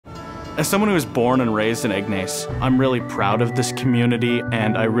As someone who was born and raised in Ignace, I'm really proud of this community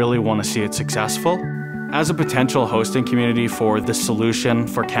and I really want to see it successful. As a potential hosting community for the solution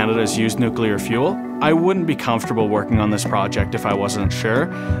for Canada's used nuclear fuel, I wouldn't be comfortable working on this project if I wasn't sure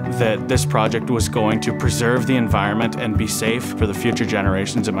that this project was going to preserve the environment and be safe for the future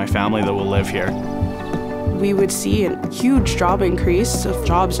generations of my family that will live here. We would see a huge job increase of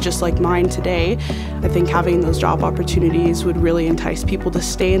jobs just like mine today. I think having those job opportunities would really entice people to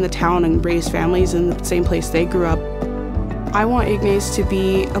stay in the town and raise families in the same place they grew up. I want Ignace to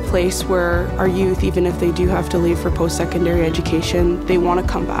be a place where our youth, even if they do have to leave for post-secondary education, they want to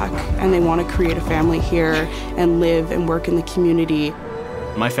come back and they want to create a family here and live and work in the community.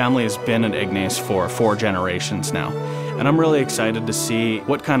 My family has been in Ignace for 4 generations now, and I'm really excited to see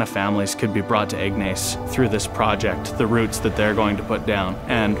what kind of families could be brought to Ignace through this project, the roots that they're going to put down,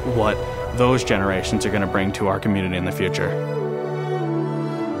 and what those generations are going to bring to our community in the future.